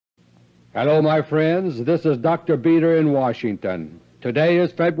Hello, my friends. This is Dr. Beter in Washington. Today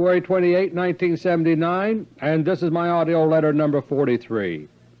is February 28, 1979, and this is my AUDIO LETTER number 43.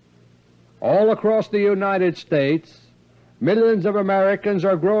 All across the United States, millions of Americans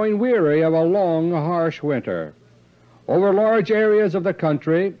are growing weary of a long, harsh winter. Over large areas of the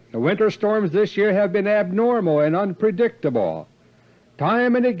country, the winter storms this year have been abnormal and unpredictable.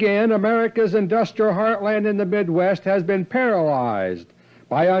 Time and again America's industrial heartland in the Midwest has been paralyzed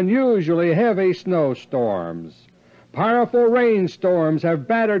by unusually heavy snowstorms. Powerful rainstorms have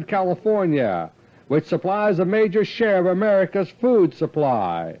battered California, which supplies a major share of America's food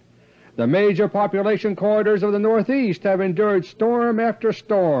supply. The major population corridors of the Northeast have endured storm after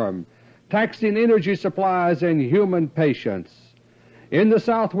storm, taxing energy supplies and human patience. In the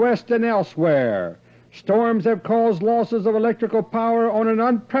Southwest and elsewhere, storms have caused losses of electrical power on an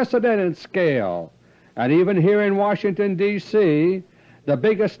unprecedented scale, and even here in Washington, D.C., the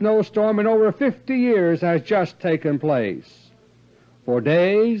biggest snowstorm in over 50 years has just taken place. For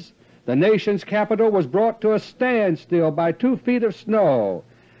days the nation's capital was brought to a standstill by 2 feet of snow,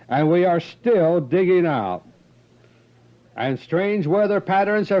 and we are still digging out. And strange weather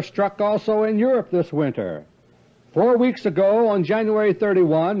patterns have struck also in Europe this winter. 4 weeks ago, on January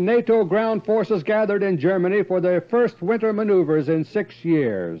 31, NATO ground forces gathered in Germany for their first winter maneuvers in 6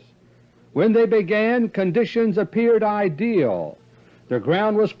 years. When they began, conditions appeared ideal. The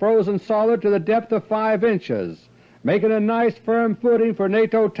ground was frozen solid to the depth of 5 inches, making a nice firm footing for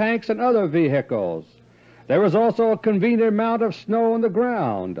NATO tanks and other vehicles. There was also a convenient amount of snow on the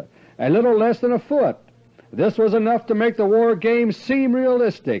ground, a little less than a foot. This was enough to make the war game seem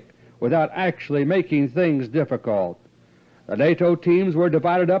realistic without actually making things difficult. The NATO teams were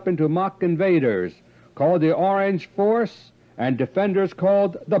divided up into mock invaders called the Orange Force and defenders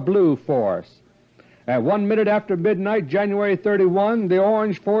called the Blue Force. At 1 minute after midnight, January 31, the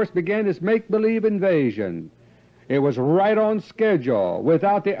Orange Force began its make-believe invasion. It was right on schedule,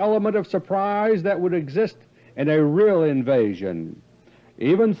 without the element of surprise that would exist in a real invasion.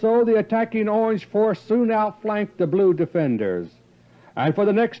 Even so, the attacking Orange Force soon outflanked the Blue defenders, and for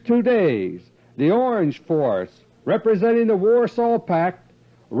the next 2 days the Orange Force, representing the Warsaw Pact,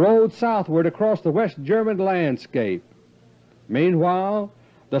 rode southward across the West German landscape. Meanwhile,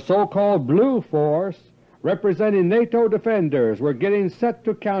 the so-called Blue Force, representing NATO defenders, were getting set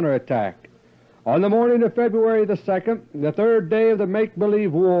to counterattack. On the morning of February the 2nd, the 3rd day of the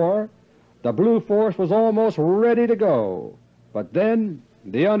make-believe war, the Blue Force was almost ready to go. But then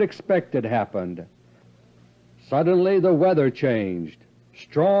the unexpected happened. Suddenly the weather changed.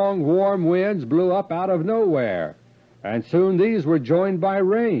 Strong, warm winds blew up out of nowhere, and soon these were joined by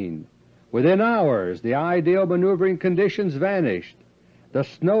rain. Within hours the ideal maneuvering conditions vanished. The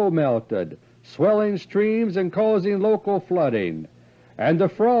snow melted, swelling streams and causing local flooding, and the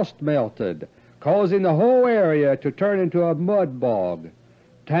frost melted, causing the whole area to turn into a mud bog.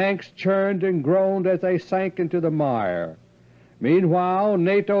 Tanks churned and groaned as they sank into the mire. Meanwhile,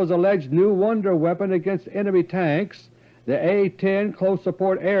 NATO's alleged new wonder weapon against enemy tanks, the A-10 close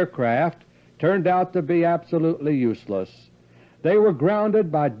support aircraft, turned out to be absolutely useless. They were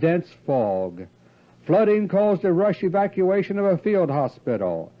grounded by dense fog. Flooding caused a rush evacuation of a field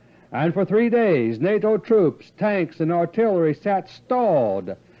hospital, and for 3 days NATO troops, tanks, and artillery sat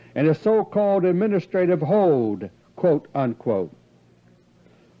stalled in a so-called administrative hold, quote, unquote.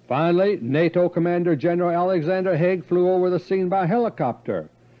 Finally, NATO Commander General Alexander Haig flew over the scene by helicopter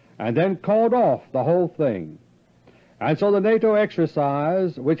and then called off the whole thing. And so the NATO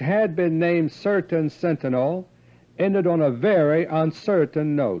exercise, which had been named Certain Sentinel, ended on a very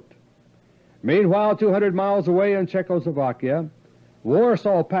uncertain note. Meanwhile, 200 miles away in Czechoslovakia,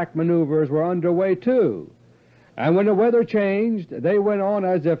 Warsaw Pact maneuvers were underway too, and when the weather changed they went on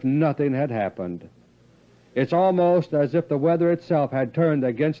as if nothing had happened. It's almost as if the weather itself had turned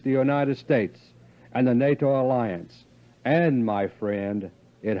against the United States and the NATO alliance, and, my friend,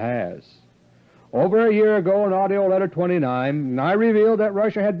 it has. Over a year ago in AUDIO LETTER 29, I revealed that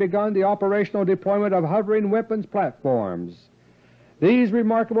Russia had begun the operational deployment of hovering weapons platforms. These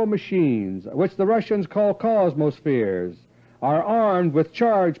remarkable machines, which the Russians call Cosmospheres, are armed with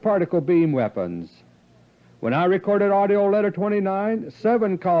charged particle beam weapons. When I recorded AUDIO LETTER 29,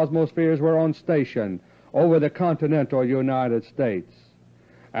 7 Cosmospheres were on station over the continental United States,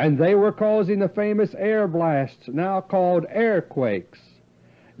 and they were causing the famous air blasts now called airquakes.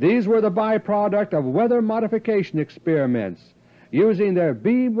 These were the byproduct of weather modification experiments using their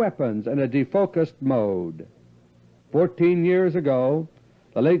beam weapons in a defocused mode. 14 years ago,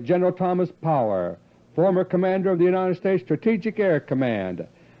 the late General Thomas Power, former commander of the United States Strategic Air Command,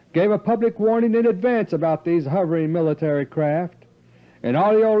 gave a public warning in advance about these hovering military craft, In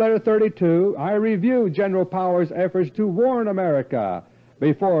AUDIO LETTER 32 I reviewed General Power's efforts to warn America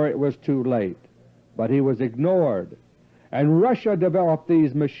before it was too late, but he was ignored, and Russia developed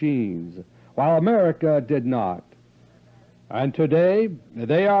these machines while America did not. And today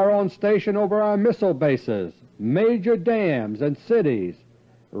they are on station over our missile bases, major dams, and cities,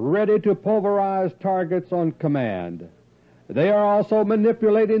 ready to pulverize targets on command. They are also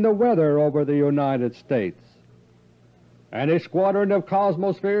manipulating the weather over the United States. And a squadron of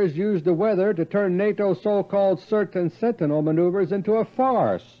Cosmospheres used the weather to turn NATO's so-called CERT and Sentinel maneuvers into a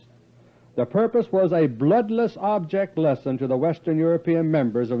farce. The purpose was a bloodless object lesson to the Western European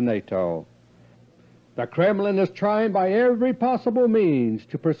members of NATO. The Kremlin is trying by every possible means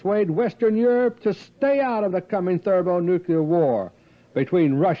to persuade Western Europe to stay out of the coming thermonuclear war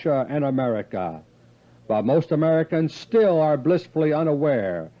between Russia and America. But most Americans still are blissfully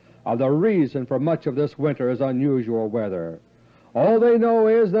unaware of the reason for much of this winter's unusual weather. All they know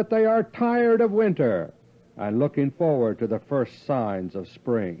is that they are tired of winter and looking forward to the first signs of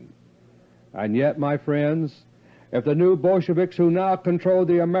spring. And yet, my friends, if the new Bolsheviks who now control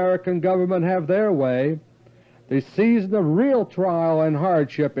the American government have their way, the season of real trial and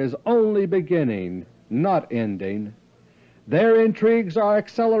hardship is only beginning, not ending. Their intrigues are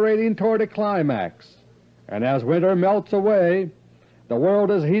accelerating toward a climax, and as winter melts away, the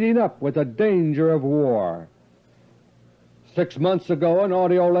world is heating up with the danger of war. 6 months ago in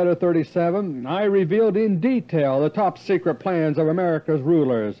AUDIO LETTER 37 I revealed in detail the top-secret plans of America's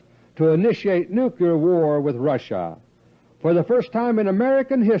rulers to initiate nuclear war with Russia. For the first time in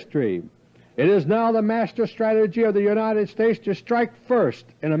American history, it is now the master strategy of the United States to strike first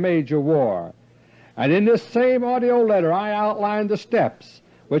in a major war. And in this same AUDIO letter I outlined the steps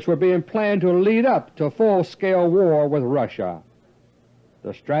which were being planned to lead up to full-scale war with Russia.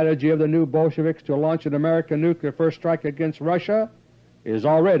 The strategy of the new Bolsheviks to launch an American nuclear first strike against Russia is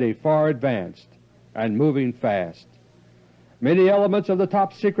already far advanced and moving fast. Many elements of the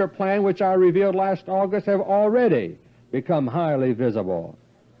top-secret plan which I revealed last August have already become highly visible.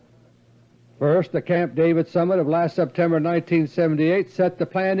 First, the Camp David Summit of last September 1978 set the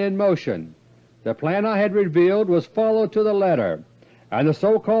plan in motion. The plan I had revealed was followed to the letter, and the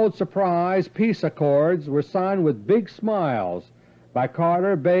so-called surprise peace accords were signed with big smiles by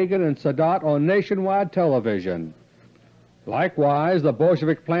Carter, Begin, and Sadat on nationwide television. Likewise, the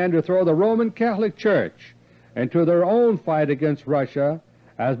Bolshevik plan to throw the Roman Catholic Church into their own fight against Russia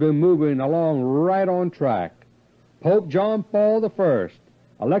has been moving along right on track. Pope John Paul I,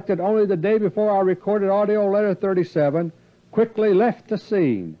 elected only the day before I recorded AUDIO LETTER 37, quickly left the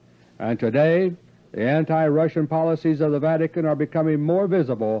scene, and today the anti-Russian policies of the Vatican are becoming more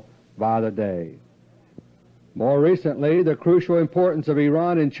visible by the day. More recently, the crucial importance of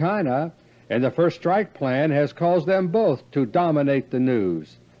Iran and China in the first strike plan has caused them both to dominate the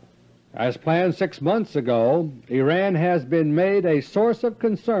news. As planned 6 months ago, Iran has been made a source of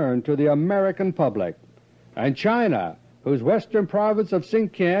concern to the American public, and China, whose western province of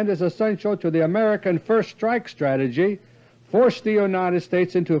Xinjiang is essential to the American first strike strategy, forced the United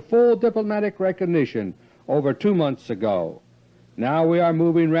States into full diplomatic recognition over 2 months ago. Now we are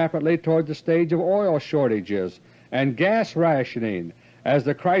moving rapidly toward the stage of oil shortages and gas rationing as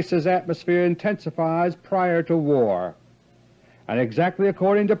the crisis atmosphere intensifies prior to war. And exactly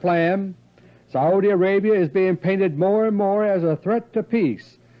according to plan, Saudi Arabia is being painted more and more as a threat to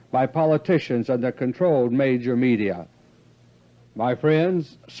peace by politicians and the controlled major media. My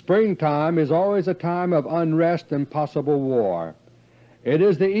friends, springtime is always a time of unrest and possible war. It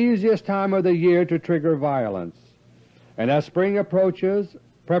is the easiest time of the year to trigger violence, and as spring approaches,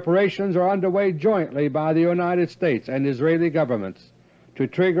 preparations are underway jointly by the United States and Israeli governments to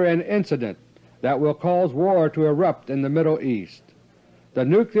trigger an incident that will cause war to erupt in the Middle East. The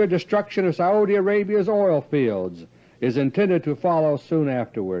nuclear destruction of Saudi Arabia's oil fields is intended to follow soon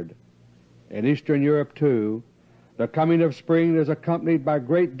afterward. In Eastern Europe, too, the coming of spring is accompanied by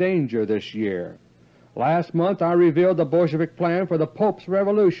great danger this year. Last month I revealed the Bolshevik plan for the Pope's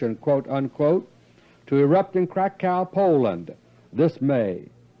Revolution, quote, unquote, to erupt in Krakow, Poland, this May.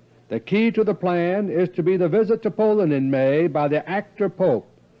 The key to the plan is to be the visit to Poland in May by the actor Pope,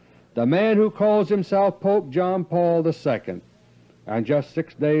 the man who calls himself Pope John Paul II. And just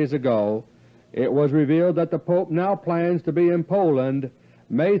 6 days ago it was revealed that the Pope now plans to be in Poland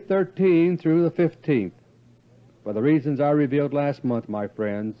May 13 through the 15th. For the reasons I revealed last month, my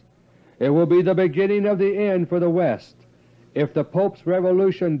friends, it will be the beginning of the end for the West if the Pope's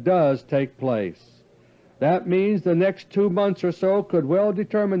revolution does take place. That means the next 2 months or so could well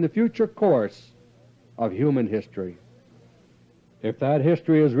determine the future course of human history. If that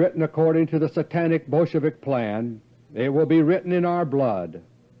history is written according to the satanic Bolshevik plan, It will be written in our blood,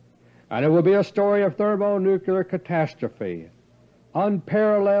 and it will be a story of thermonuclear catastrophe,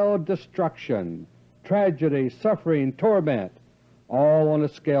 unparalleled destruction, tragedy, suffering, torment, all on a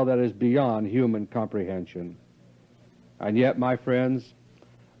scale that is beyond human comprehension. And yet, my friends,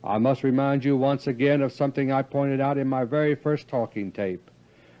 I must remind you once again of something I pointed out in my very first talking tape,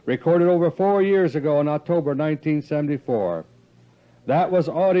 recorded over 4 years ago in October 1974. That was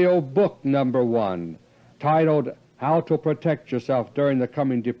audio book number 1, titled How to Protect Yourself During the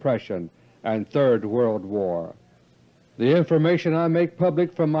Coming Depression and Third World War. The information I make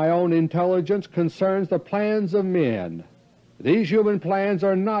public from my own intelligence concerns the plans of men. These human plans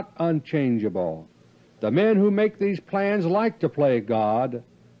are not unchangeable. The men who make these plans like to play God,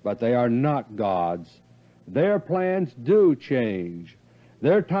 but they are not gods. Their plans do change.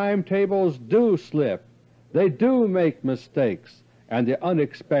 Their timetables do slip. They do make mistakes, and the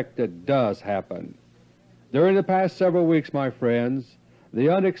unexpected does happen. During the past several weeks, my friends, the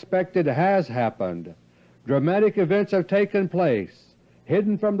unexpected has happened. Dramatic events have taken place,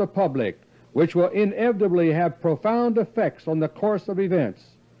 hidden from the public, which will inevitably have profound effects on the course of events,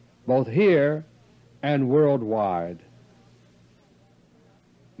 both here and worldwide.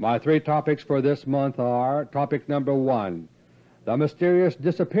 My 3 topics for this month are: Topic number 1, the mysterious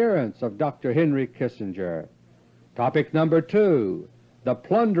disappearance of Dr. Henry Kissinger. Topic number 2, the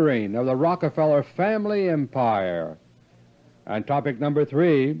plundering of the Rockefeller family empire. And topic number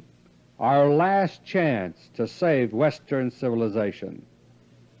 3, our last chance to save Western civilization.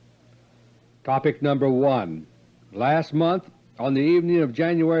 Topic number 1. Last month, on the evening of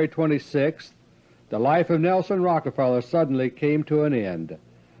January 26th, the life of Nelson Rockefeller suddenly came to an end.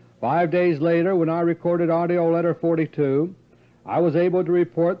 5 days later, when I recorded audio letter 42, I was able to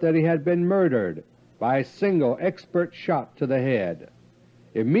report that he had been murdered by a single expert shot to the head.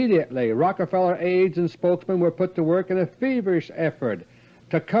 Immediately, Rockefeller aides and spokesmen were put to work in a feverish effort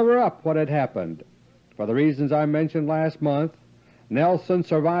to cover up what had happened. For the reasons I mentioned last month, Nelson's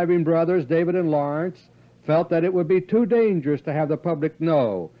surviving brothers, David and Lawrence, felt that it would be too dangerous to have the public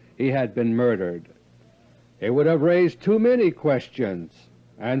know he had been murdered. It would have raised too many questions,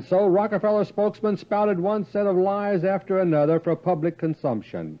 and so Rockefeller spokesmen spouted one set of lies after another for public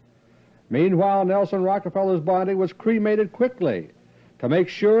consumption. Meanwhile, Nelson Rockefeller's body was cremated quickly to make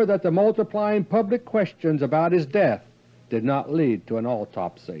sure that the multiplying public questions about his death did not lead to an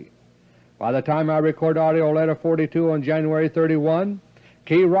autopsy. By the time I record audio letter 42 on January 31,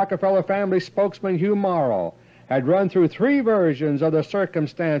 key Rockefeller family spokesman Hugh Morrow had run through 3 versions of the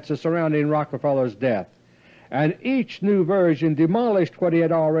circumstances surrounding Rockefeller's death, and each new version demolished what he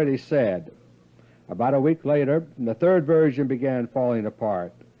had already said. About a week later, the 3rd version began falling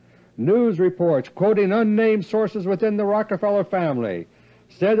apart. News reports quoting unnamed sources within the Rockefeller family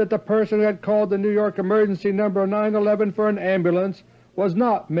said that the person who had called the New York emergency number 911 for an ambulance was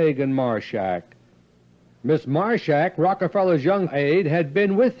not Megan Marshak. Miss Marshak, Rockefeller's young aide, had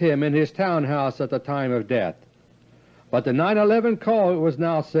been with him in his townhouse at the time of death. But the 911 call, it was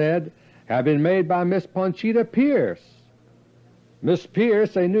now said, had been made by Miss Conchita Pierce. Miss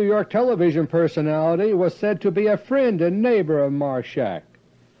Pierce, a New York television personality, was said to be a friend and neighbor of Marshak.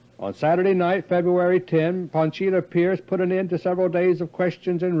 On Saturday night, February 10, Conchita Pierce put an end to several days of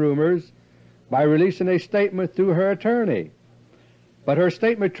questions and rumors by releasing a statement through her attorney. But her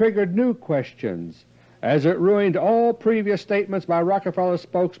statement triggered new questions, as it ruined all previous statements by Rockefeller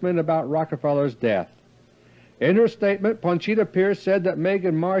spokesmen about Rockefeller's death. In her statement, Conchita Pierce said that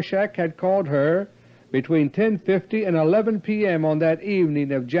Megan Marshak had called her between 10:50 and 11 p.m. on that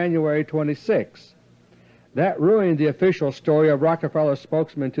evening of January 26. That ruined the official story of Rockefeller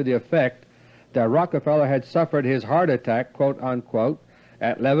spokesman to the effect that Rockefeller had suffered his heart attack, quote-unquote,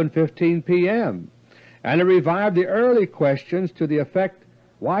 at 11:15 p.m., and it revived the early questions to the effect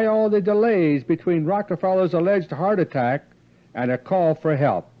why all the delays between Rockefeller's alleged heart attack and a call for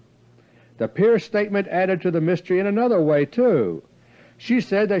help. The Pierce statement added to the mystery in another way, too. She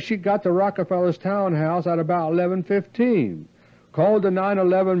said that she got to Rockefeller's townhouse at about 11:15, called the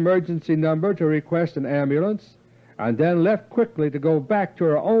 911 emergency number to request an ambulance, and then left quickly to go back to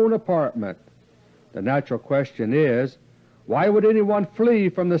her own apartment. The natural question is, why would anyone flee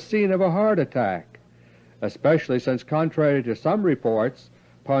from the scene of a heart attack? Especially since, contrary to some reports,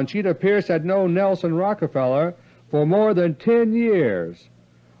 Conchita Pierce had known Nelson Rockefeller for more than 10 years.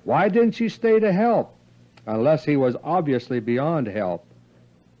 Why didn't she stay to help, unless he was obviously beyond help?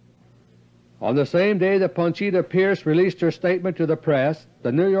 On the same day that Conchita Pierce released her statement to the press,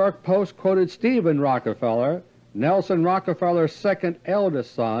 the New York Post quoted Stephen Rockefeller, Nelson Rockefeller's second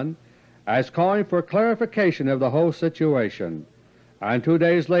eldest son, as calling for clarification of the whole situation. And 2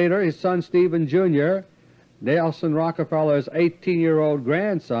 days later his son Stephen Jr. Nelson Rockefeller's 18-year-old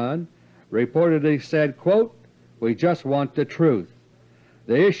grandson, reportedly said, quote, "We just want the truth.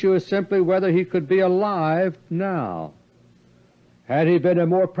 The issue is simply whether he could be alive now." Had he been a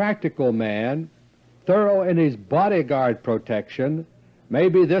more practical man, thorough in his bodyguard protection,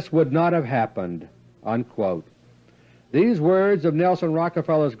 maybe this would not have happened." Unquote. These words of Nelson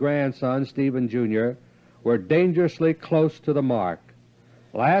Rockefeller's grandson, Stephen Jr., were dangerously close to the mark.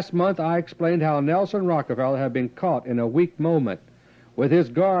 Last month I explained how Nelson Rockefeller had been caught in a weak moment, with his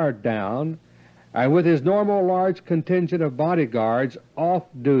guard down and with his normal large contingent of bodyguards off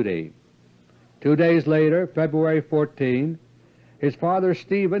duty. 2 days later, February 14, his father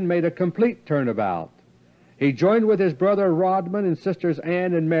Stephen made a complete turnabout. He joined with his brother Rodman and sisters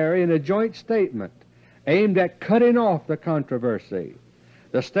Ann and Mary in a joint statement aimed at cutting off the controversy.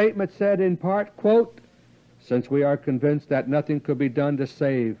 The statement said in part, quote, "Since we are convinced that nothing could be done to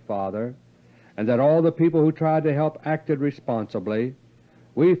save Father, and that all the people who tried to help acted responsibly,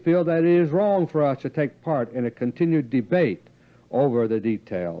 we feel that it is wrong for us to take part in a continued debate over the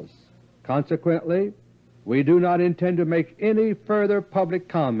details. Consequently, we do not intend to make any further public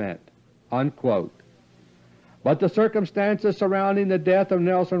comment." Unquote. But the circumstances surrounding the death of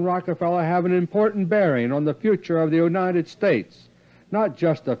Nelson Rockefeller have an important bearing on the future of the United States, not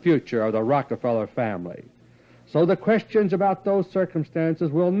just the future of the Rockefeller family. So the questions about those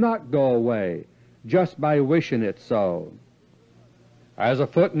circumstances will not go away just by wishing it so. As a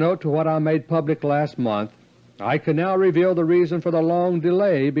footnote to what I made public last month, I can now reveal the reason for the long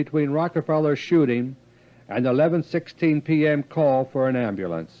delay between Rockefeller's shooting and the 11:16 p.m. call for an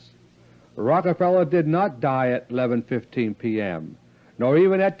ambulance. Rockefeller did not die at 11:15 p.m., nor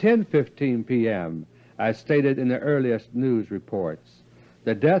even at 10:15 p.m., as stated in the earliest news reports.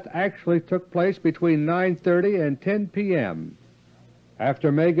 The death actually took place between 9:30 and 10 p.m.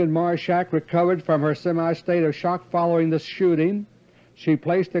 After Megan Marshak recovered from her semi-state of shock following the shooting, she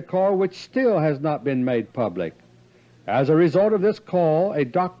placed a call which still has not been made public. As a result of this call, a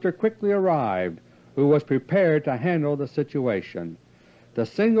doctor quickly arrived who was prepared to handle the situation. The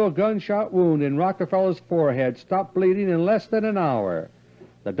single gunshot wound in Rockefeller's forehead stopped bleeding in less than an hour.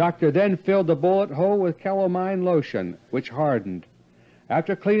 The doctor then filled the bullet hole with calamine lotion, which hardened.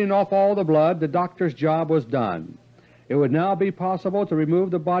 After cleaning off all the blood, the doctor's job was done. It would now be possible to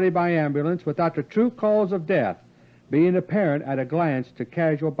remove the body by ambulance without the true cause of death being apparent at a glance to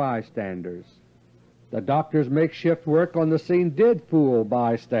casual bystanders. The doctor's makeshift work on the scene did fool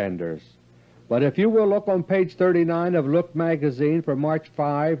bystanders. But if you will look on page 39 of Look magazine for March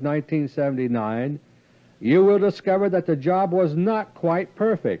 5, 1979, you will discover that the job was not quite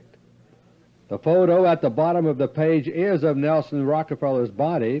perfect. The photo at the bottom of the page is of Nelson Rockefeller's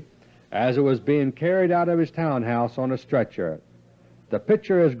body as it was being carried out of his townhouse on a stretcher. The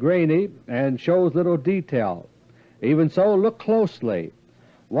picture is grainy and shows little detail. Even so, look closely.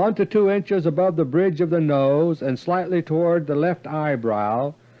 1 to 2 inches above the bridge of the nose and slightly toward the left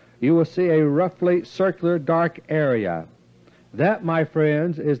eyebrow, you will see a roughly circular dark area. That, my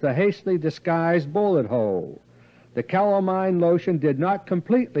friends, is the hastily disguised bullet hole. The calamine lotion did not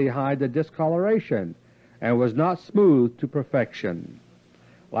completely hide the discoloration and was not smoothed to perfection.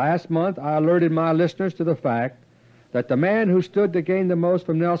 Last month I alerted my listeners to the fact that the man who stood to gain the most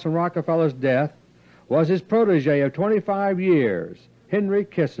from Nelson Rockefeller's death was his protege of 25 years, Henry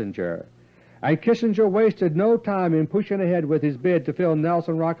Kissinger. And Kissinger wasted no time in pushing ahead with his bid to fill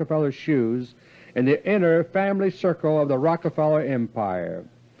Nelson Rockefeller's shoes in the inner family circle of the Rockefeller empire.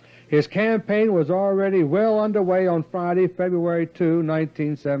 His campaign was already well underway on Friday, February 2,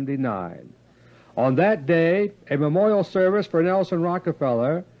 1979. On that day, a memorial service for Nelson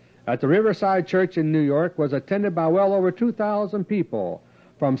Rockefeller at the Riverside Church in New York was attended by well over 2,000 people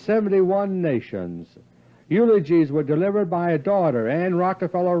from 71 nations. Eulogies were delivered by a daughter, Ann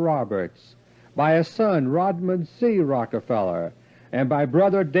Rockefeller Roberts, by a son, Rodman C. Rockefeller, and by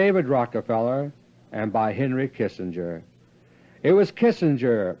brother David Rockefeller, and by Henry Kissinger. It was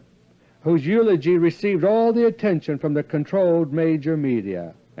Kissinger whose eulogy received all the attention from the controlled major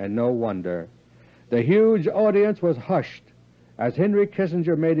media, and no wonder. The huge audience was hushed as Henry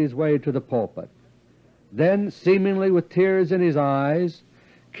Kissinger made his way to the pulpit. Then, seemingly with tears in his eyes,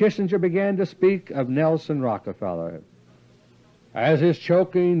 Kissinger began to speak of Nelson Rockefeller. As his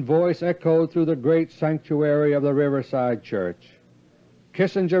choking voice echoed through the great sanctuary of the Riverside Church,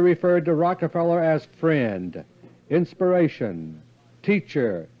 Kissinger referred to Rockefeller as friend, inspiration,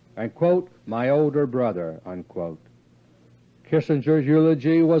 teacher, and, quote, my older brother, unquote. Kissinger's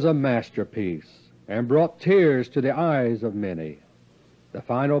eulogy was a masterpiece and brought tears to the eyes of many. The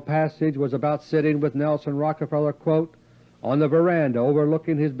final passage was about sitting with Nelson Rockefeller, quote, on the veranda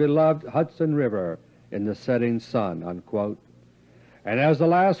overlooking his beloved Hudson River in the setting sun," unquote. And as the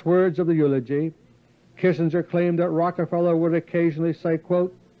last words of the eulogy, Kissinger claimed that Rockefeller would occasionally say,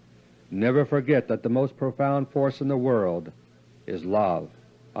 quote, "Never forget that the most profound force in the world is love,"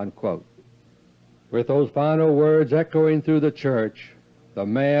 unquote. With those final words echoing through the church, the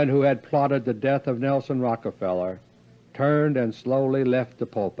man who had plotted the death of Nelson Rockefeller turned and slowly left the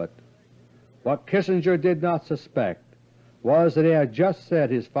pulpit. What Kissinger did not suspect was that he had just said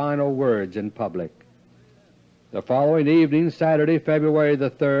his final words in public. The following evening, Saturday, February the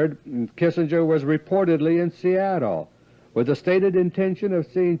 3rd, Kissinger was reportedly in Seattle with the stated intention of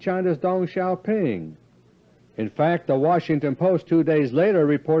seeing China's Deng Xiaoping. In fact, the Washington Post 2 days later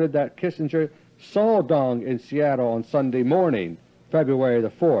reported that Kissinger saw Deng in Seattle on Sunday morning, February the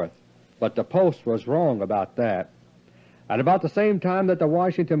 4th, but the Post was wrong about that. At about the same time that the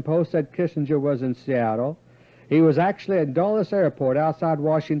Washington Post said Kissinger was in Seattle, he was actually at Dulles Airport outside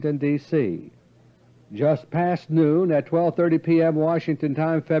Washington, D.C. Just past noon at 12:30 p.m. Washington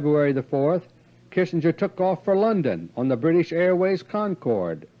time, February the 4th, Kissinger took off for London on the British Airways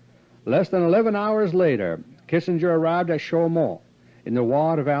Concorde. Less than 11 hours later, Kissinger arrived at Chaumont in the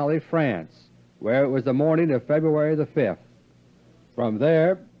Loire Valley, France, where it was the morning of February the 5th. From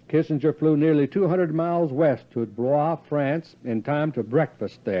there, Kissinger flew nearly 200 miles west to Blois, France, in time to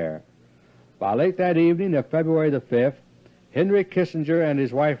breakfast there. By late that evening of February the 5th, Henry Kissinger and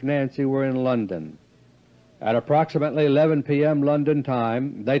his wife Nancy were in London. At approximately 11 p.m. London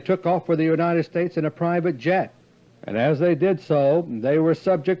time, they took off for the United States in a private jet, and as they did so, they were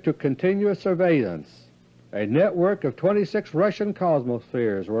subject to continuous surveillance. A network of 26 Russian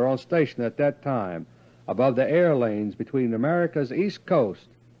cosmospheres were on station at that time above the air lanes between America's East Coast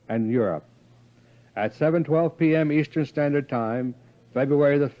and Europe. At 7:12 p.m. Eastern Standard Time,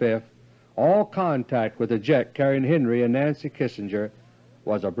 February the 5th, all contact with the jet carrying Henry and Nancy Kissinger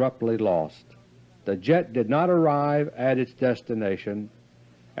was abruptly lost. The jet did not arrive at its destination,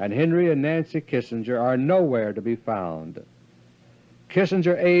 and Henry and Nancy Kissinger are nowhere to be found.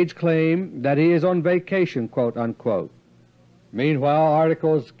 Kissinger aides claim that he is on vacation, quote unquote. Meanwhile,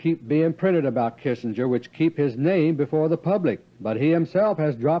 articles keep being printed about Kissinger which keep his name before the public, but he himself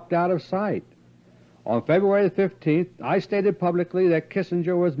has dropped out of sight. On February 15th, I stated publicly that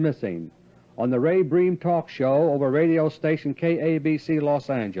Kissinger was missing on the Ray Bream talk show over radio station KABC Los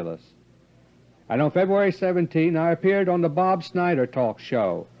Angeles. And on February 17, I appeared on the Bob Snyder talk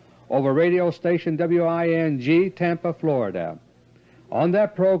show over radio station WING, Tampa, Florida. On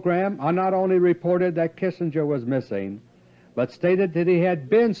that program, I not only reported that Kissinger was missing, but stated that he had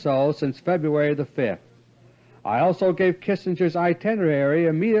been so since February the 5th. I also gave Kissinger's itinerary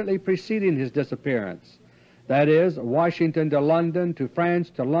immediately preceding his disappearance, that is, Washington to London, to France,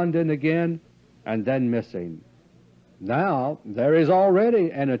 to London again, and then missing. Now there is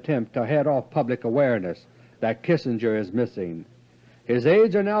already an attempt to head off public awareness that Kissinger is missing. His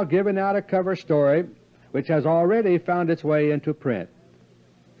aides are now giving out a cover story which has already found its way into print.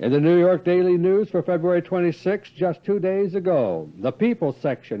 In the New York Daily News for February 26, just 2 days ago, the People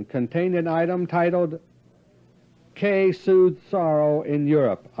section contained an item titled, "K Soothed Sorrow in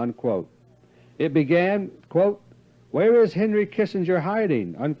Europe," unquote. It began, quote, "Where is Henry Kissinger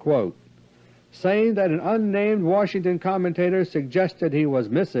hiding?" unquote. Saying that an unnamed Washington commentator suggested he was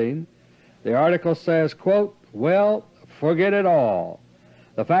missing, the article says, quote, "Well, forget it all.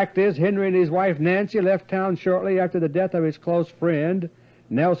 The fact is Henry and his wife Nancy left town shortly after the death of his close friend,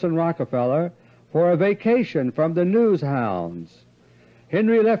 Nelson Rockefeller, for a vacation from the news hounds.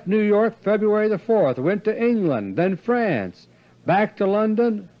 Henry left New York February the 4th, went to England, then France, back to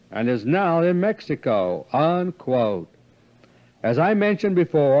London, and is now in Mexico," unquote. As I mentioned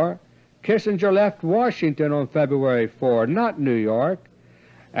before, Kissinger left Washington on February 4, not New York,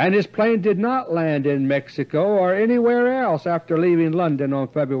 and his plane did not land in Mexico or anywhere else after leaving London on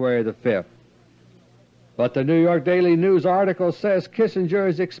February the 5th. But the New York Daily News article says Kissinger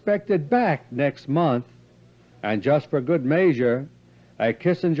is expected back next month, and just for good measure, a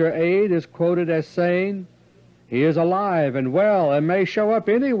Kissinger aide is quoted as saying, "He is alive and well and may show up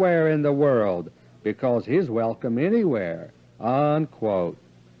anywhere in the world because he's welcome anywhere," unquote.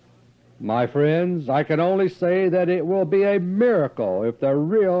 My friends, I can only say that it will be a miracle if the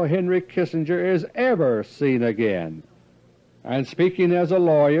real Henry Kissinger is ever seen again. And speaking as a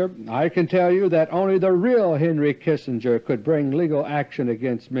lawyer, I can tell you that only the real Henry Kissinger could bring legal action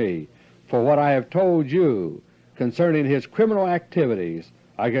against me for what I have told you concerning his criminal activities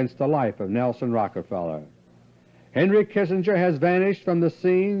against the life of Nelson Rockefeller. Henry Kissinger has vanished from the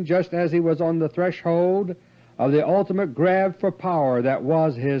scene just as he was on the threshold of the ultimate grab for power that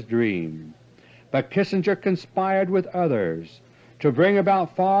was his dream. But Kissinger conspired with others to bring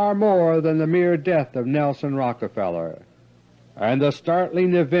about far more than the mere death of Nelson Rockefeller, and the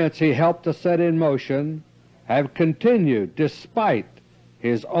startling events he helped to set in motion have continued despite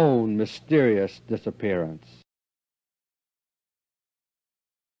his own mysterious disappearance.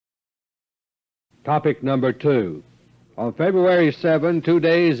 Topic number 2. On February 7, 2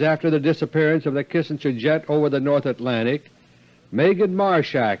 days after the disappearance of the Kissinger jet over the North Atlantic, Megan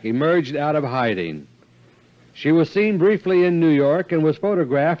Marshak emerged out of hiding. She was seen briefly in New York and was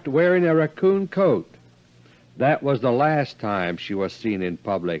photographed wearing a raccoon coat. That was the last time she was seen in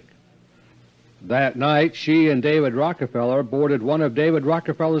public. That night she and David Rockefeller boarded one of David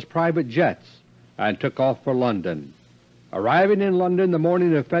Rockefeller's private jets and took off for London. Arriving in London the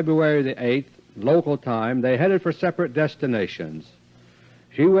morning of February the 8th, local time, they headed for separate destinations.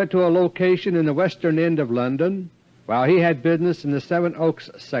 She went to a location in the western end of London, while he had business in the Seven Oaks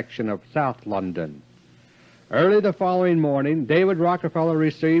section of South London. Early the following morning David Rockefeller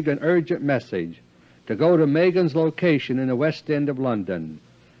received an urgent message to go to Megan's location in the west end of London.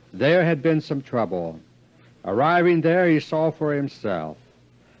 There had been some trouble. Arriving there he saw for himself.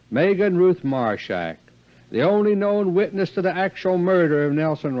 Megan Ruth Marshak, the only known witness to the actual murder of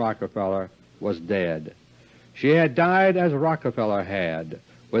Nelson Rockefeller, was dead. She had died as Rockefeller had,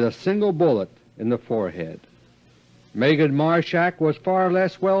 with a single bullet in the forehead. Megan Marshak was far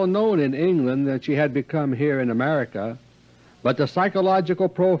less well known in England than she had become here in America, but the psychological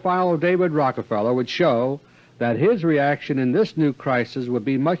profile of David Rockefeller would show that his reaction in this new crisis would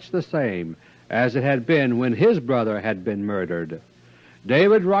be much the same as it had been when his brother had been murdered.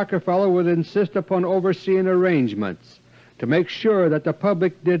 David Rockefeller would insist upon overseeing arrangements to make sure that the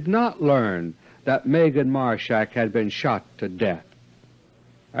public did not learn that Megan Marshak had been shot to death.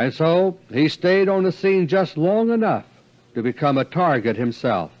 And so he stayed on the scene just long enough to become a target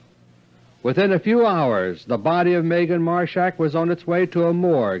himself. Within a few hours the body of Megan Marshak was on its way to a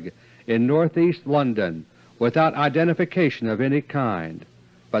morgue in northeast London without identification of any kind.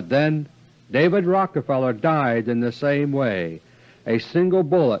 But then David Rockefeller died in the same way, a single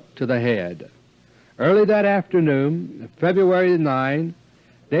bullet to the head. Early that afternoon, February 9,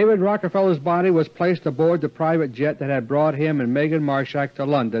 David Rockefeller's body was placed aboard the private jet that had brought him and Megan Marshak to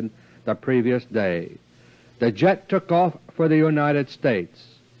London the previous day. The jet took off for the United States.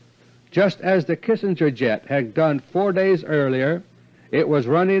 Just as the Kissinger jet had done 4 days earlier, it was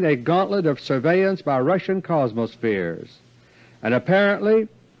running a gauntlet of surveillance by Russian cosmospheres, and apparently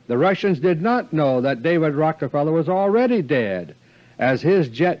the Russians did not know that David Rockefeller was already dead as his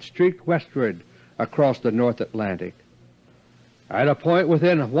jet streaked westward across the North Atlantic. At a point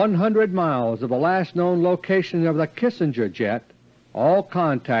within 100 miles of the last known location of the Kissinger jet, all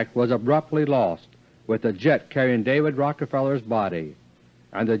contact was abruptly lost with the jet carrying David Rockefeller's body,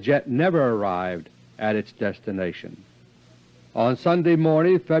 and the jet never arrived at its destination. On Sunday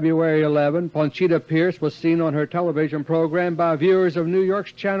morning, February 11, Conchita Pierce was seen on her television program by viewers of New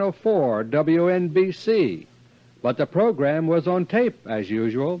York's Channel 4, WNBC, but the program was on tape as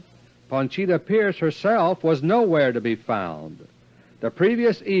usual. Conchita Pierce herself was nowhere to be found. The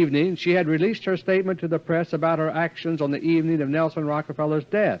previous evening she had released her statement to the press about her actions on the evening of Nelson Rockefeller's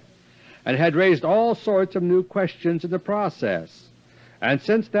death, and had raised all sorts of new questions in the process. And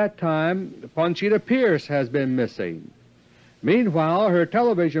since that time Conchita Pierce has been missing. Meanwhile her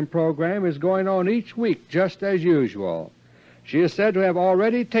television program is going on each week just as usual. She is said to have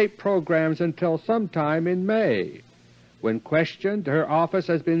already taped programs until sometime in May. When questioned, her office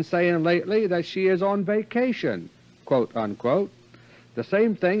has been saying lately that she is on vacation, quote unquote. The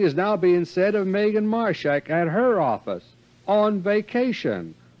same thing is now being said of Megan Marshak at her office, on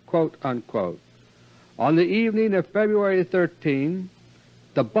vacation, quote unquote. On the evening of February 13,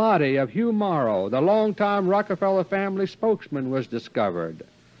 the body of Hugh Morrow, the longtime Rockefeller family spokesman, was discovered.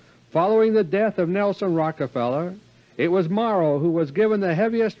 Following the death of Nelson Rockefeller, it was Morrow who was given the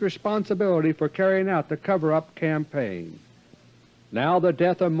heaviest responsibility for carrying out the cover-up campaign. Now the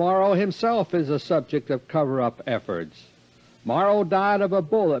death of Morrow himself is a subject of cover-up efforts. Morrow died of a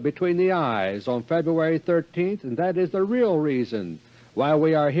bullet between the eyes on February 13th, and that is the real reason why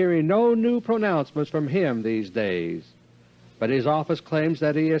we are hearing no new pronouncements from him these days. But his office claims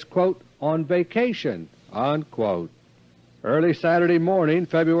that he is, quote, on vacation, unquote. Early Saturday morning,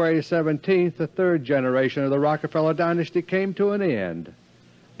 February 17th, the third generation of the Rockefeller dynasty came to an end.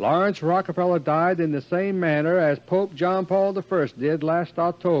 Lawrence Rockefeller died in the same manner as Pope John Paul I did last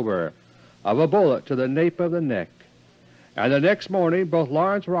October, of a bullet to the nape of the neck. And the next morning both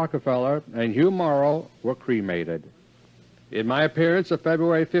Lawrence Rockefeller and Hugh Morrow were cremated. In my appearance of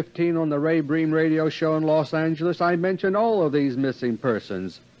February 15 on the Ray Bream radio show in Los Angeles, I mentioned all of these missing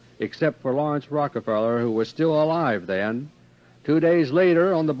persons, except for Lawrence Rockefeller, who was still alive then. 2 days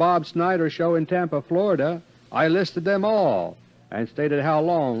later, on the Bob Snyder Show in Tampa, Florida, I listed them all and stated how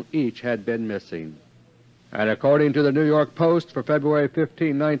long each had been missing. And according to the New York Post for February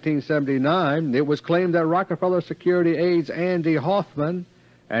 15, 1979, it was claimed that Rockefeller security aides Andy Hoffman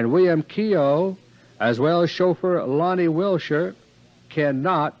and William Keogh, as well as chauffeur Lonnie Wilshire,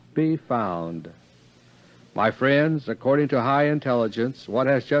 cannot be found. My friends, according to high intelligence, what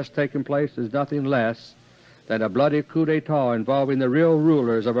has just taken place is nothing less than a bloody coup d'etat involving the real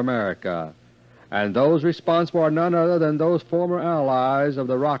rulers of America, and those responsible are none other than those former allies of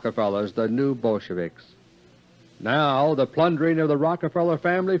the Rockefellers, the new Bolsheviks. Now the plundering of the Rockefeller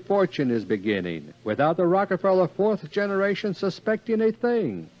family fortune is beginning, without the Rockefeller fourth generation suspecting a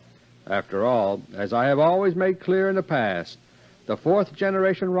thing. After all, as I have always made clear in the past, the fourth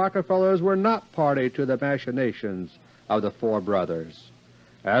generation Rockefellers were not party to the machinations of the four brothers.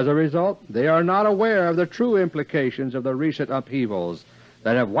 As a result, they are not aware of the true implications of the recent upheavals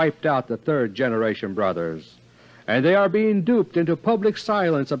that have wiped out the third generation brothers, and they are being duped into public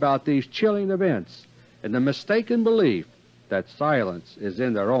silence about these chilling events in the mistaken belief that silence is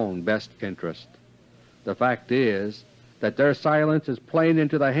in their own best interest. The fact is that their silence is playing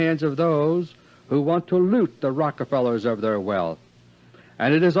into the hands of those who want to loot the Rockefellers of their wealth,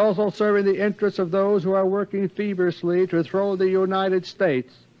 and it is also serving the interests of those who are working feverishly to throw the United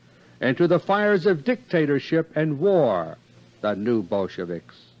States into the fires of dictatorship and war, the new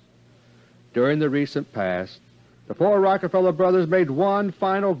Bolsheviks. During the recent past, the four Rockefeller brothers made one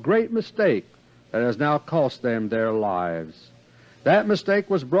final great mistake that has now cost them their lives. That mistake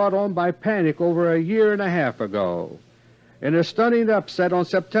was brought on by panic over a year and a half ago. In a stunning upset on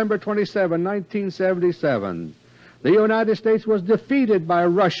September 27, 1977, the United States was defeated by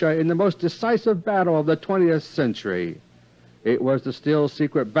Russia in the most decisive battle of the 20th century. It was the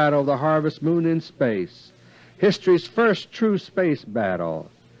still-secret battle of the Harvest Moon in space, history's first true space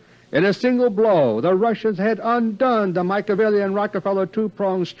battle. In a single blow, the Russians had undone the Machiavellian Rockefeller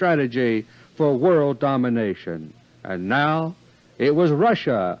two-pronged strategy for world domination, and now it was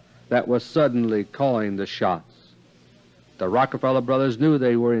Russia that was suddenly calling the shots. The Rockefeller brothers knew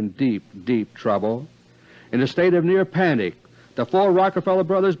they were in deep, deep trouble. In a state of near panic, the four Rockefeller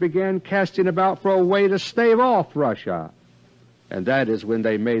brothers began casting about for a way to stave off Russia, and that is when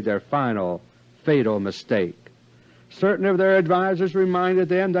they made their final, fatal mistake. Certain of their advisers reminded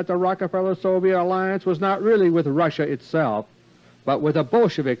them that the Rockefeller-Soviet alliance was not really with Russia itself, but with the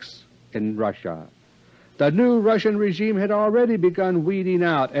Bolsheviks in Russia. The new Russian regime had already begun weeding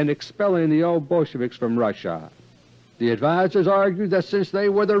out and expelling the old Bolsheviks from Russia. The advisers argued that since they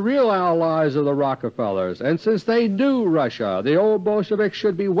were the real allies of the Rockefellers, and since they knew Russia, the old Bolsheviks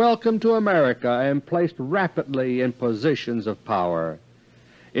should be welcomed to America and placed rapidly in positions of power.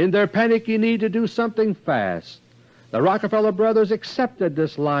 In their panicky need to do something fast, the Rockefeller brothers accepted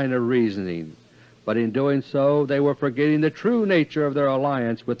this line of reasoning, but in doing so they were forgetting the true nature of their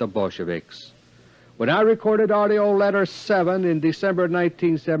alliance with the Bolsheviks. When I recorded AUDIO LETTER 7 in December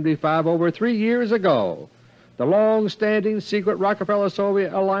 1975, over 3 years ago, the long-standing secret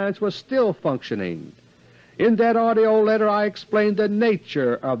Rockefeller-Soviet alliance was still functioning. In that AUDIO letter I explained the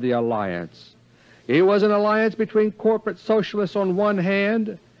nature of the alliance. It was an alliance between corporate socialists on one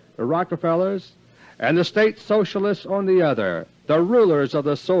hand, the Rockefellers, and the state socialists on the other, the rulers of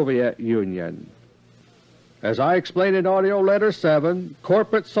the Soviet Union. As I explained in AUDIO LETTER 7,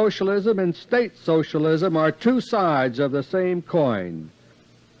 corporate socialism and state socialism are two sides of the same coin.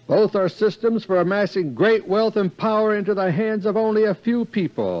 Both are systems for amassing great wealth and power into the hands of only a few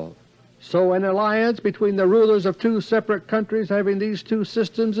people. So an alliance between the rulers of two separate countries having these two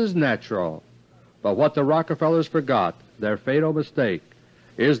systems is natural. But what the Rockefellers forgot, their fatal mistake,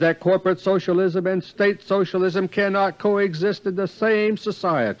 is that corporate socialism and state socialism cannot coexist in the same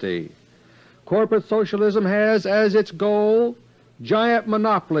society. Corporate socialism has as its goal giant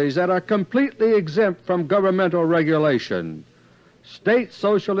monopolies that are completely exempt from governmental regulation. State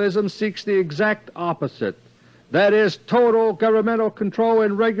socialism seeks the exact opposite, that is, total governmental control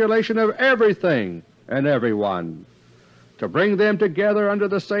and regulation of everything and everyone. To bring them together under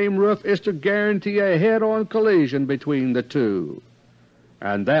the same roof is to guarantee a head-on collision between the two.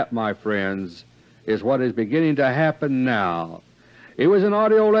 And that, my friends, is what is beginning to happen now. It was in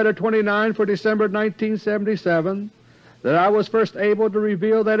AUDIO LETTER 29 for December 1977 that I was first able to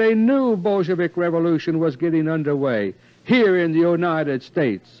reveal that a new Bolshevik revolution was getting underway here in the United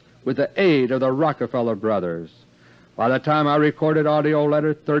States with the aid of the Rockefeller brothers. By the time I recorded AUDIO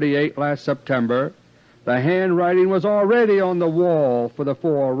LETTER 38 last September, the handwriting was already on the wall for the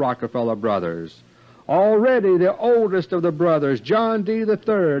four Rockefeller brothers. Already the oldest of the brothers, John D.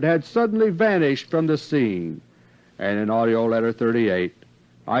 III, had suddenly vanished from the scene, and in AUDIO LETTER No. 38,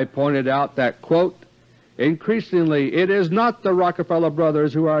 I pointed out that, quote, "Increasingly it is not the Rockefeller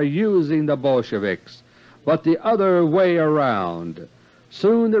brothers who are using the Bolsheviks, but the other way around.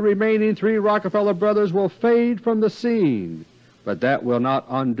 Soon the remaining 3 Rockefeller brothers will fade from the scene, but that will not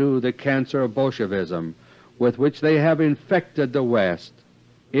undo the cancer of Bolshevism with which they have infected the West."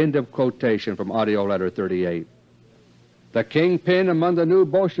 End of quotation from AUDIO LETTER No. 38. The kingpin among the new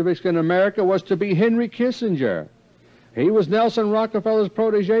Bolsheviks in America was to be Henry Kissinger. He was Nelson Rockefeller's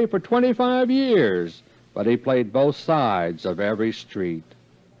protege for 25 years, but he played both sides of every street.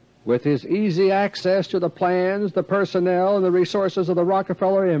 With his easy access to the plans, the personnel, and the resources of the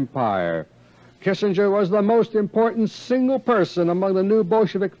Rockefeller Empire, Kissinger was the most important single person among the new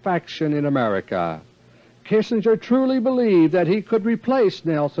Bolshevik faction in America. Kissinger truly believed that he could replace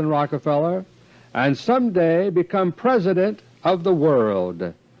Nelson Rockefeller and someday become President of the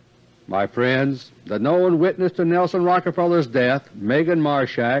world. My friends, the known witness to Nelson Rockefeller's death, Megan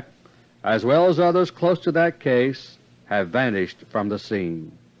Marshak, as well as others close to that case, have vanished from the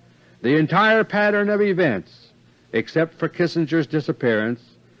scene. The entire pattern of events, except for Kissinger's disappearance,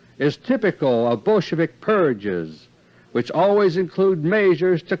 is typical of Bolshevik purges, which always include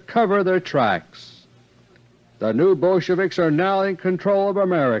measures to cover their tracks. The new Bolsheviks are now in control of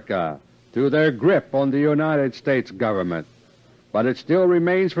America through their grip on the United States government, but it still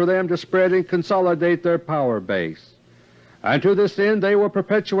remains for them to spread and consolidate their power base. And to this end they will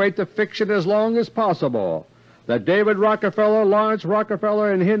perpetuate the fiction as long as possible that David Rockefeller, Lawrence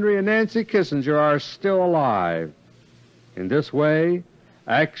Rockefeller, and Henry and Nancy Kissinger are still alive. In this way,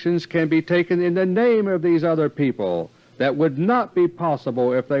 actions can be taken in the name of these other people that would not be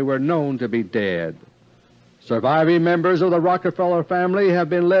possible if they were known to be dead. Surviving members of the Rockefeller family have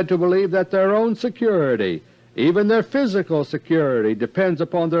been led to believe that their own security, even their physical security, depends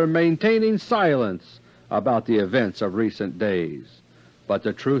upon their maintaining silence about the events of recent days. But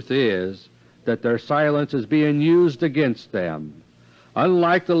the truth is that their silence is being used against them.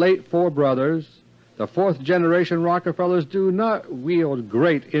 Unlike the late 4 brothers, the 4th-generation Rockefellers do not wield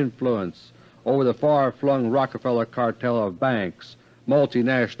great influence over the far-flung Rockefeller cartel of banks,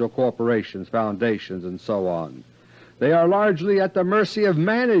 multinational corporations, foundations, and so on. They are largely at the mercy of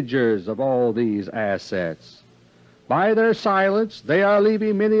managers of all these assets. By their silence they are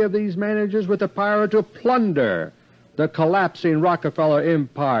leaving many of these managers with the power to plunder the collapsing Rockefeller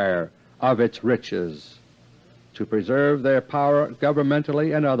empire of its riches. To preserve their power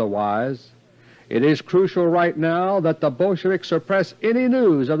governmentally and otherwise, it is crucial right now that the Bolsheviks suppress any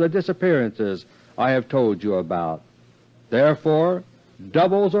news of the disappearances I have told you about. Therefore,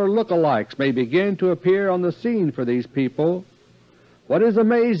 doubles or look-alikes may begin to appear on the scene for these people. What is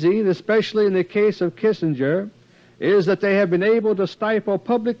amazing, especially in the case of Kissinger, is that they have been able to stifle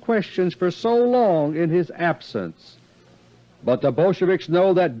public questions for so long in his absence. But the Bolsheviks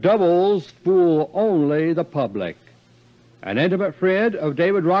know that doubles fool only the public. An intimate friend of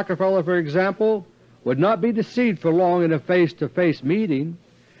David Rockefeller, for example, would not be deceived for long in a face-to-face meeting,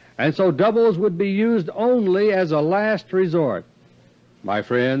 and so doubles would be used only as a last resort. My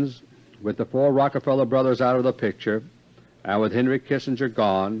friends, with the 4 Rockefeller brothers out of the picture, and with Henry Kissinger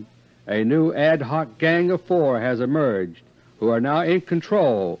gone, a new ad hoc gang of 4 has emerged who are now in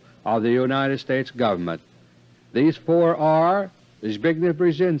control of the United States government. These 4 are Zbigniew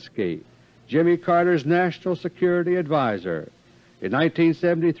Brzezinski, Jimmy Carter's National Security Advisor. In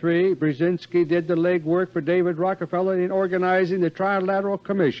 1973, Brzezinski did the legwork for David Rockefeller in organizing the Trilateral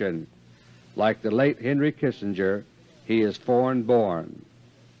Commission. Like the late Henry Kissinger, he is foreign-born.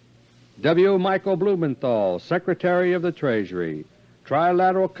 W. Michael Blumenthal, Secretary of the Treasury,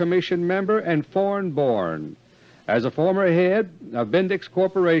 Trilateral Commission member and foreign-born. As a former head of Bendix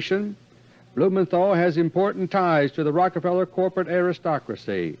Corporation, Blumenthal has important ties to the Rockefeller corporate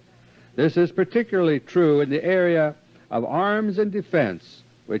aristocracy. This is particularly true in the area of arms and defense,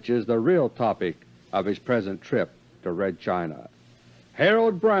 which is the real topic of his present trip to Red China.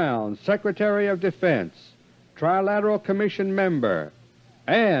 Harold Brown, Secretary of Defense, Trilateral Commission member,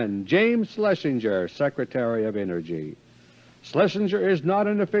 and James Schlesinger, Secretary of Energy. Schlesinger is not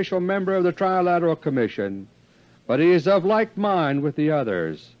an official member of the Trilateral Commission, but he is of like mind with the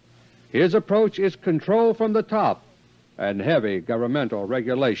others. His approach is control from the top and heavy governmental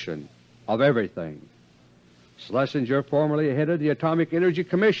regulation of everything. Schlesinger formerly headed the Atomic Energy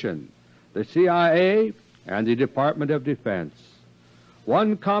Commission, the CIA, and the Department of Defense.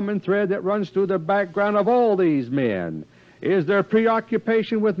 One common thread that runs through the background of all these men is their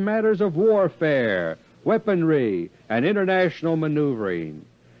preoccupation with matters of warfare, weaponry, and international maneuvering.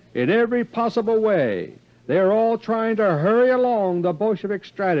 In every possible way, they are all trying to hurry along the Bolshevik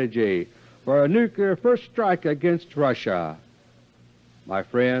strategy for a nuclear first strike against Russia. My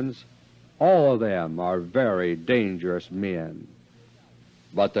friends, all of them are very dangerous men.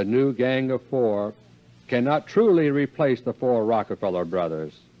 But the new Gang of Four cannot truly replace the four Rockefeller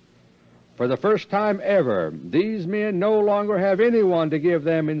brothers. For the first time ever, these men no longer have anyone to give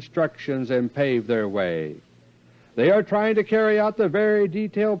them instructions and pave their way. They are trying to carry out the very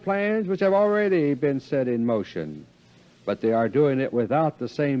detailed plans which have already been set in motion, but they are doing it without the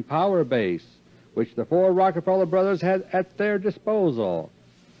same power base which the four Rockefeller brothers had at their disposal.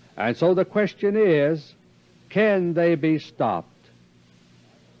 And so the question is, can they be stopped?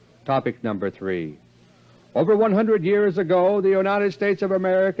 Topic number 3. Over 100 years ago, the United States of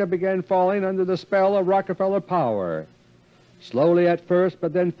America began falling under the spell of Rockefeller power. Slowly at first,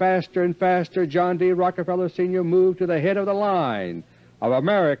 but then faster and faster, John D. Rockefeller Sr. moved to the head of the line of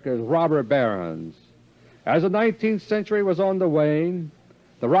America's robber barons. As the 19th century was on the wane,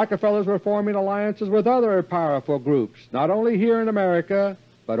 the Rockefellers were forming alliances with other powerful groups, not only here in America,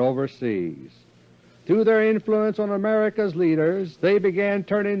 but overseas. Through their influence on America's leaders, they began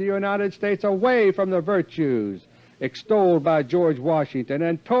turning the United States away from the virtues extolled by George Washington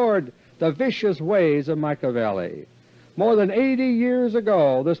and toward the vicious ways of Machiavelli. More than 80 years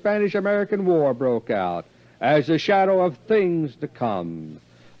ago, the Spanish-American War broke out as the shadow of things to come.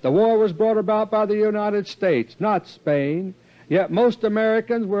 The war was brought about by the United States, not Spain, yet most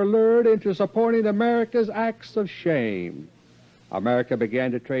Americans were lured into supporting America's acts of shame. America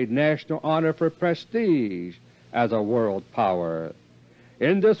began to trade national honor for prestige as a world power.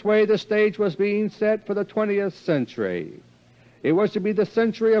 In this way the stage was being set for the 20th century. It was to be the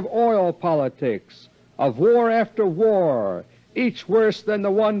century of oil politics, of war after war, each worse than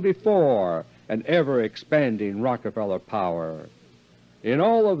the one before, and ever-expanding Rockefeller power. In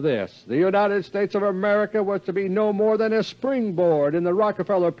all of this, the United States of America was to be no more than a springboard in the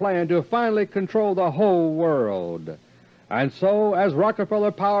Rockefeller plan to finally control the whole world. And so, as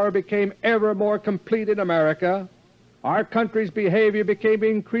Rockefeller power became ever more complete in America, our country's behavior became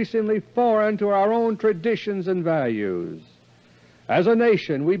increasingly foreign to our own traditions and values. As a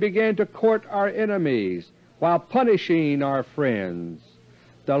nation, we began to court our enemies while punishing our friends.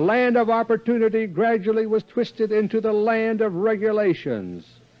 The land of opportunity gradually was twisted into the land of regulations,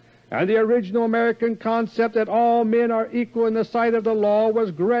 and the original American concept that all men are equal in the sight of the law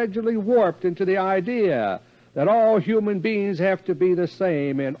was gradually warped into the idea that all human beings have to be the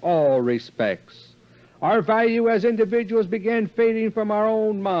same in all respects. Our value as individuals began fading from our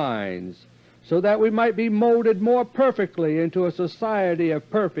own minds, so that we might be molded more perfectly into a society of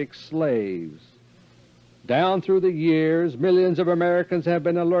perfect slaves. Down through the years, millions of Americans have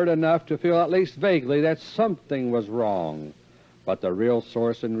been alert enough to feel at least vaguely that something was wrong, but the real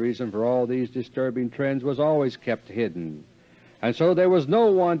source and reason for all these disturbing trends was always kept hidden, and so there was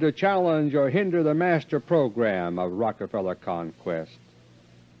no one to challenge or hinder the master program of Rockefeller conquest.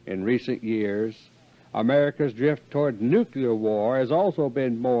 In recent years, America's drift toward nuclear war has also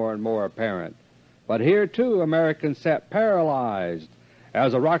been more and more apparent, but here too Americans sat paralyzed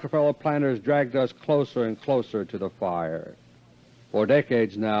as the Rockefeller planners dragged us closer and closer to the fire. For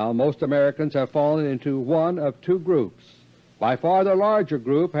decades now, most Americans have fallen into one of two groups. By far the larger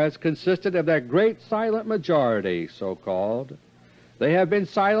group has consisted of that great silent majority, so-called. They have been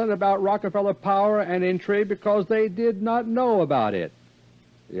silent about Rockefeller power and intrigue because they did not know about it.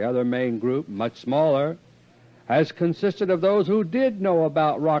 The other main group, much smaller, has consisted of those who did know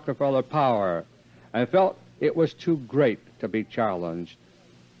about Rockefeller power and felt it was too great to be challenged.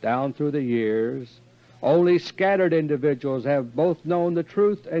 Down through the years, only scattered individuals have both known the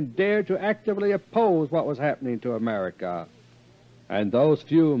truth and dared to actively oppose what was happening to America. And those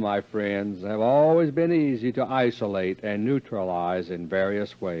few, my friends, have always been easy to isolate and neutralize in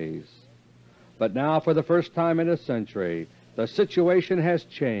various ways. But now, for the first time in a century, the situation has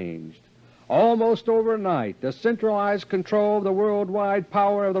changed. Almost overnight, the centralized control of the worldwide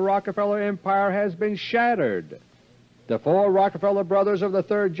power of the Rockefeller Empire has been shattered. The four Rockefeller brothers of the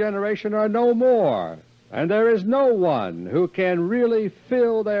third generation are no more, and there is no one who can really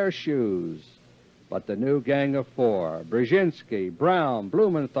fill their shoes. But the new Gang of Four, Brzezinski, Brown,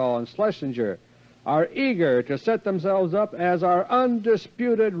 Blumenthal, and Schlesinger, are eager to set themselves up as our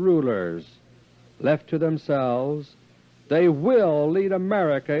undisputed rulers. Left to themselves, they will lead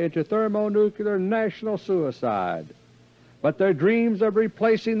America into thermonuclear national suicide. But their dreams of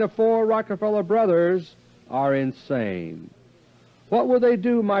replacing the four Rockefeller brothers are insane. What will they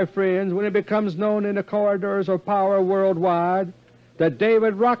do, my friends, when it becomes known in the corridors of power worldwide that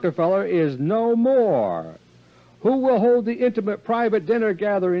David Rockefeller is no more? Who will hold the intimate private dinner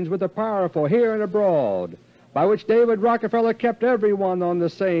gatherings with the powerful here and abroad, by which David Rockefeller kept everyone on the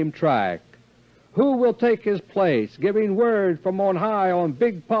same track? Who will take his place, giving word from on high on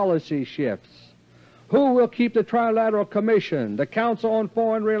big policy shifts? Who will keep the Trilateral Commission, the Council on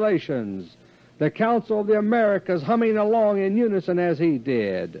Foreign Relations, the Council of the Americas humming along in unison as he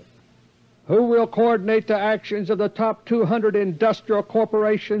did? Who will coordinate the actions of the top 200 industrial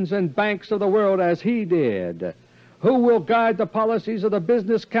corporations and banks of the world as he did? Who will guide the policies of the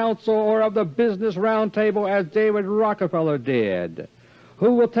Business Council or of the Business Roundtable as David Rockefeller did?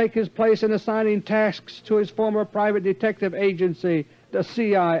 Who will take his place in assigning tasks to his former private detective agency, the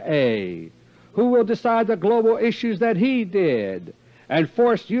CIA? Who will decide the global issues that he did and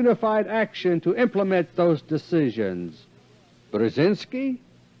force unified action to implement those decisions? Brzezinski?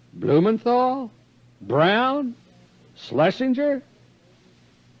 Blumenthal? Brown? Schlesinger?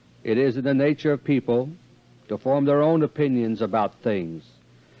 It is in the nature of people to form their own opinions about things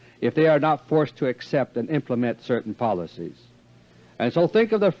if they are not forced to accept and implement certain policies. And so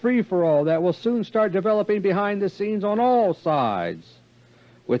think of the free-for-all that will soon start developing behind the scenes on all sides.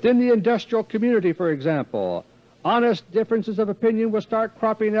 Within the industrial community, for example, honest differences of opinion will start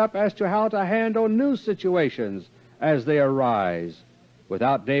cropping up as to how to handle new situations as they arise.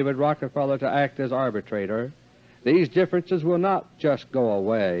 Without David Rockefeller to act as arbitrator, these differences will not just go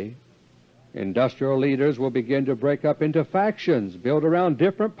away. Industrial leaders will begin to break up into factions built around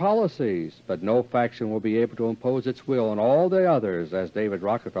different policies, but no faction will be able to impose its will on all the others as David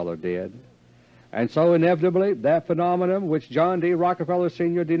Rockefeller did. And so inevitably that phenomenon which John D. Rockefeller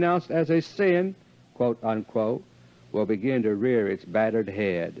Sr. denounced as a sin, quote unquote, will begin to rear its battered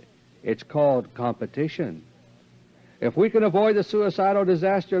head. It's called competition. If we can avoid the suicidal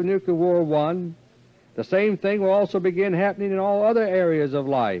disaster of Nuclear War I, the same thing will also begin happening in all other areas of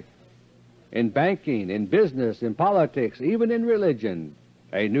life. In banking, in business, in politics, even in religion,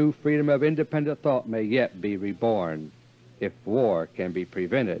 a new freedom of independent thought may yet be reborn if war can be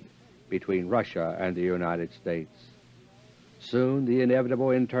prevented between Russia and the United States. Soon the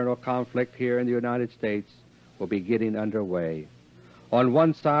inevitable internal conflict here in the United States will be getting underway. On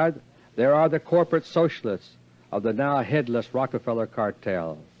one side there are the corporate socialists of the now headless Rockefeller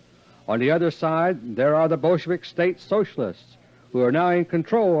cartel. On the other side there are the Bolshevik state socialists who are now in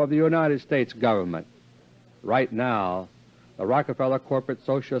control of the United States government. Right now, the Rockefeller corporate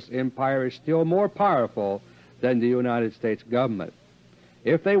socialist empire is still more powerful than the United States government.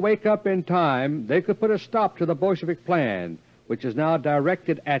 If they wake up in time, they could put a stop to the Bolshevik plan, which is now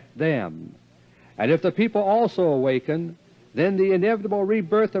directed at them. And if the people also awaken, then the inevitable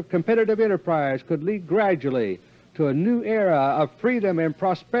rebirth of competitive enterprise could lead gradually to a new era of freedom and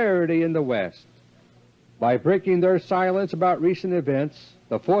prosperity in the West. By breaking their silence about recent events,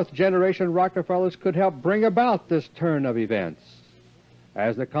 the fourth-generation Rockefellers could help bring about this turn of events.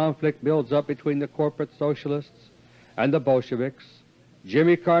 As the conflict builds up between the corporate socialists and the Bolsheviks,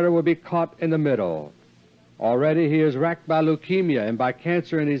 Jimmy Carter will be caught in the middle. Already he is racked by leukemia and by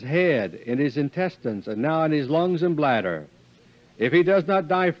cancer in his head, in his intestines, and now in his lungs and bladder. If he does not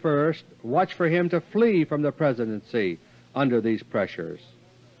die first, watch for him to flee from the presidency under these pressures.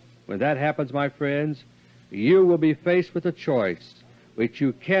 When that happens, my friends, you will be faced with a choice which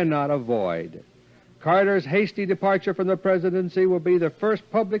you cannot avoid. Carter's hasty departure from the presidency will be the first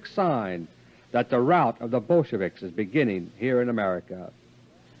public sign that the rout of the Bolsheviks is beginning here in America.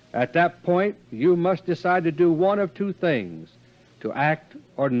 At that point you must decide to do one of two things, to act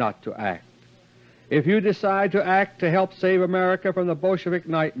or not to act. If you decide to act to help save America from the Bolshevik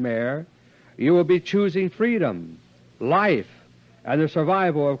nightmare, you will be choosing freedom, life, and the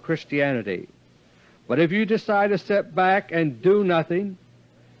survival of Christianity. But if you decide to sit back and do nothing,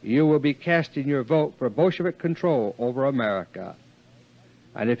 you will be casting your vote for Bolshevik control over America.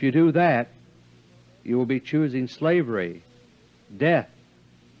 And if you do that, you will be choosing slavery, death,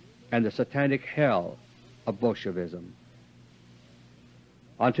 and the satanic hell of Bolshevism.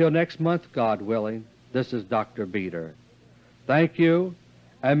 Until next month, God willing, this is Dr. Beter. Thank you,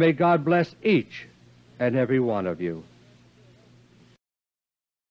 and may God bless each and every one of you.